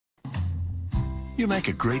You make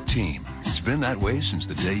a great team. It's been that way since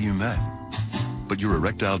the day you met. But your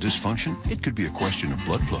erectile dysfunction, it could be a question of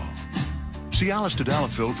blood flow. Cialis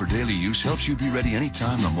Tadalafil for daily use helps you be ready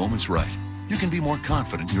anytime the moment's right. You can be more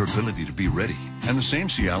confident in your ability to be ready. And the same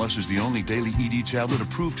Cialis is the only daily ED tablet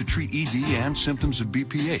approved to treat ED and symptoms of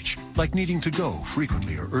BPH, like needing to go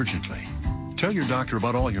frequently or urgently. Tell your doctor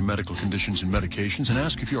about all your medical conditions and medications and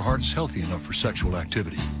ask if your heart is healthy enough for sexual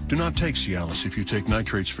activity. Do not take Cialis if you take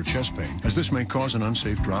nitrates for chest pain, as this may cause an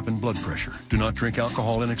unsafe drop in blood pressure. Do not drink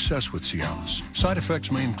alcohol in excess with Cialis. Side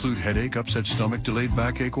effects may include headache, upset stomach, delayed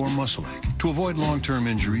backache, or muscle ache. To avoid long-term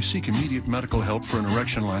injury, seek immediate medical help for an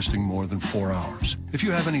erection lasting more than 4 hours. If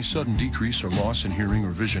you have any sudden decrease or loss in hearing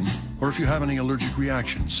or vision, or if you have any allergic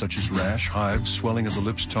reactions such as rash, hives, swelling of the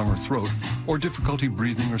lips, tongue, or throat, or difficulty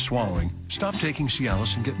breathing or swallowing, stop taking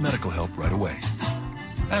Cialis and get medical help right away.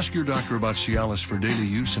 Ask your doctor about Cialis for daily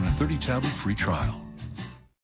use and a 30-tablet free trial.